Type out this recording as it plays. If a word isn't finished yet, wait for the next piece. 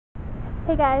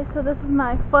Hey guys, so this is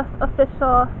my first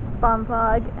official spawn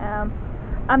vlog.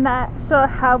 I'm not sure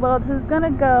how well this is gonna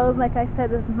go. Like I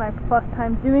said, this is my first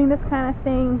time doing this kind of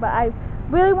thing, but I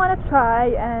really want to try,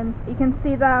 and you can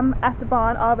see them at the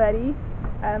barn already.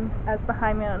 As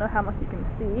behind me, I don't know how much you can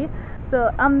see.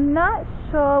 So I'm not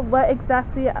sure what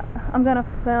exactly I'm gonna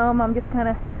film. I'm just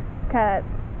gonna kind of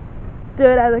do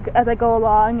it as I go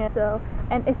along.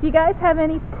 And if you guys have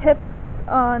any tips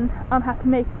on how to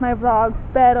make my vlogs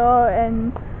better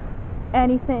and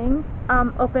anything,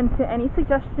 I'm open to any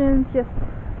suggestions. Just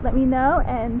let me know,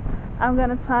 and I'm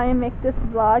gonna try and make this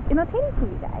vlog entertaining for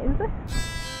you guys.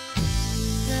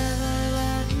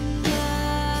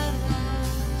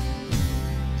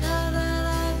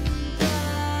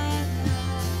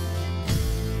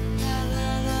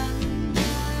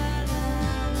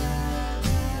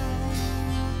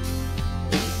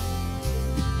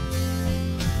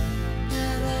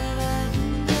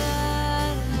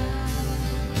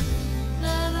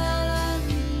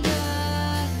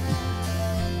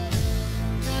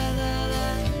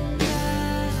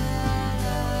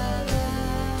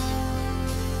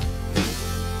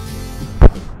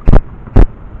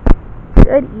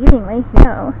 Good eating right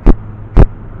now.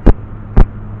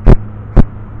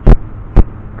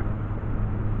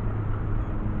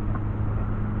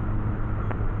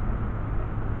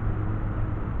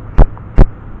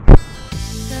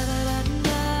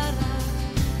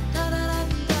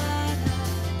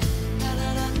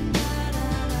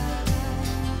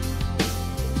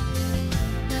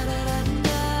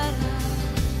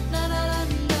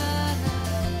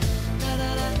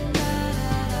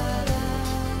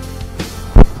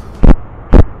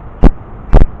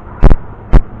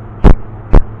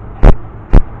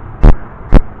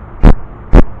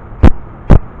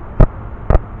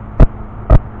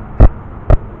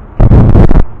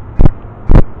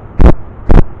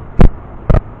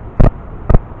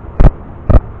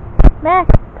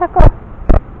 Max, tuck off.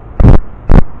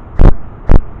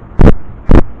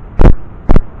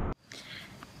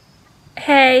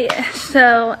 Hey,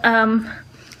 so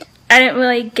I didn't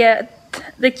really get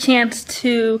the chance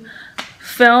to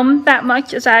film that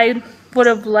much as I would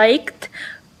have liked.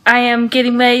 I am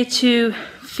getting ready to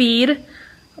feed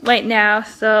right now,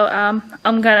 so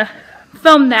I'm gonna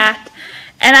film that.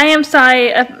 And I am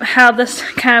sorry how this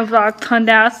kind of vlog turned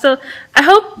out, so I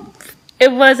hope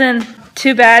it wasn't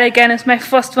too bad. Again, it's my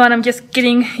first one. I'm just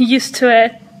getting used to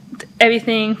it,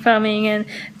 everything, filming and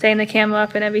setting the camera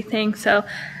up and everything. So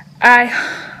I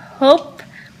hope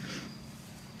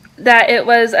that it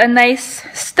was a nice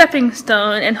stepping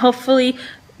stone, and hopefully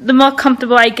the more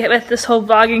comfortable I get with this whole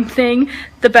vlogging thing,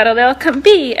 the better they'll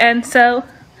be. And so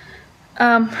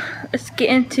let's get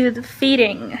into the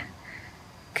feeding,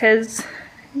 because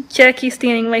Cherokee's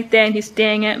standing right there and he's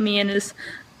staring at me, and his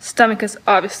stomach is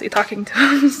obviously talking to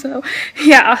him. So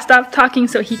yeah, I'll stop talking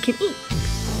so he can eat.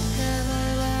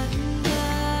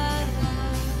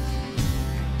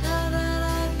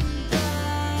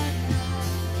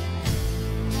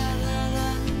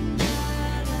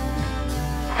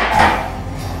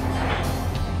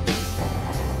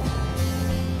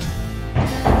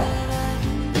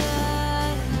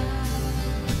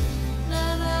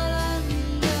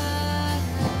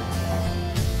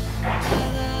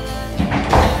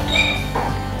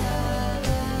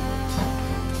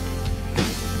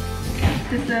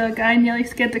 This guy nearly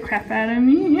scared the crap out of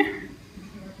me.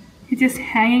 He's just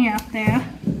hanging out there.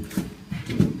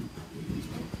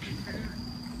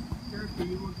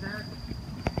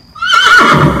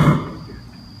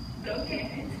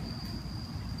 Okay.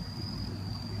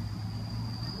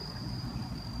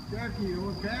 Cherokee, you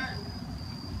want that?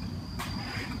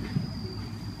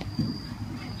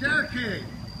 Cherokee!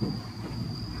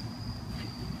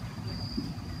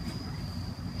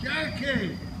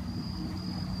 Cherokee!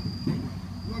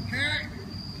 You want a carrot?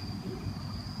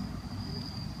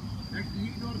 Next to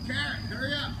eating on a carrot,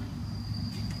 hurry up!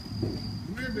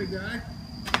 Come here, big guy.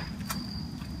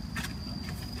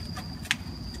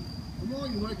 Come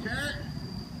on, you want a carrot?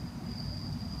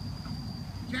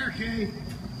 Cherokee!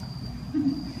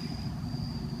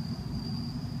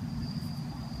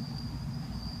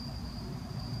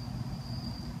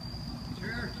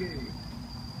 Cherokee.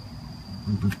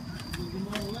 Give them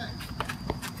all away.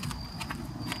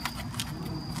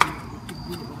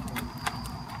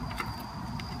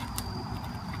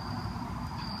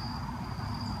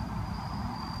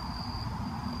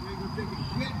 You ain't gonna take a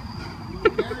shit? You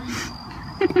wanna carry?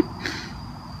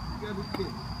 You gotta be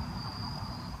kidding.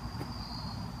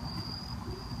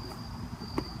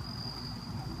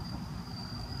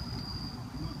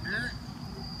 You want a carrot?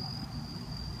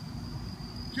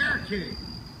 Cherokee.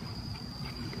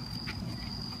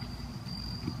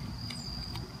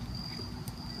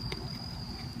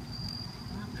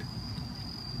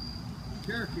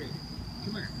 Cherokee,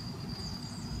 come here.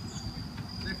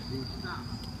 Next dude, stop.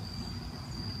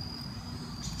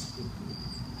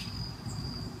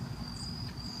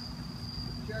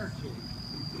 Cherokee.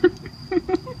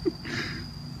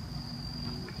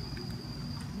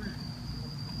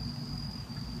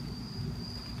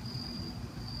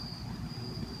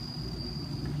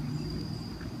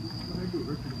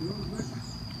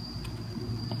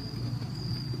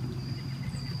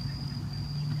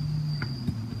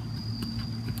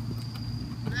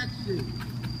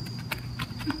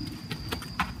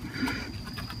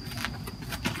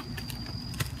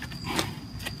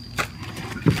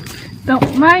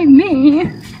 Don't mind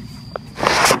me.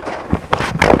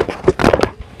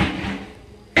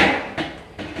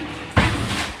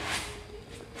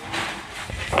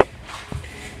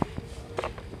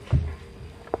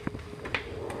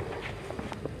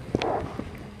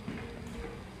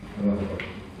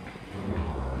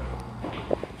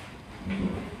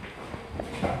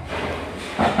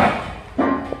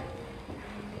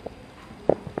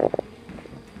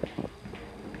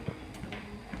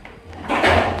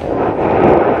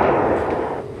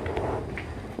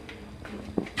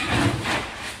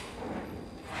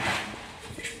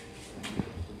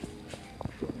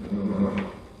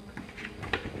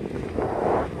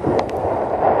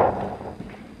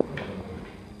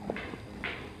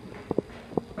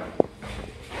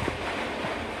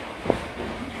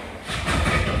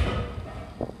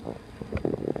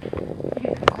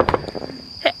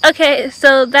 Okay,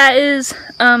 so that is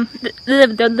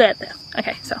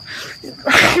okay, so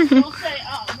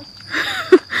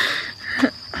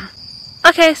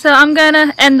okay, so I'm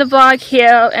gonna end the vlog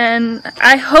here, and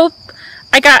I hope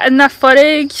I got enough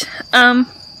footage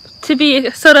to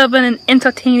be sort of an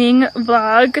entertaining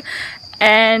vlog,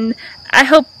 and I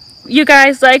hope you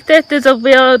guys liked it. There's a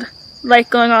weird light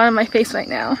going on in my face right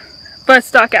now, but it's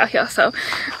dark out here, so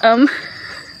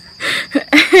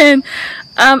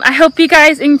and I hope you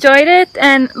guys enjoyed it,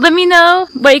 and let me know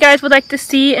what you guys would like to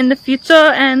see in the future,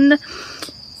 and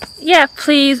yeah,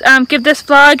 please give this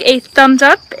vlog a thumbs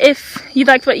up if you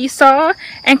liked what you saw,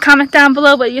 and comment down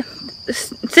below what you...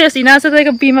 Seriously, now it's like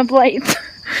a beam of light.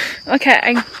 Okay,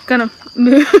 I'm gonna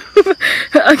move.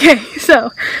 Okay,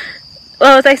 so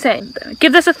what was I saying?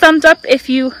 Give this a thumbs up if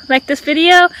you like this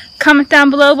video, comment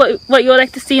down below what you would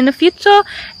like to see in the future,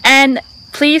 and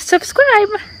please subscribe.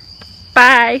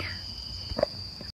 Bye.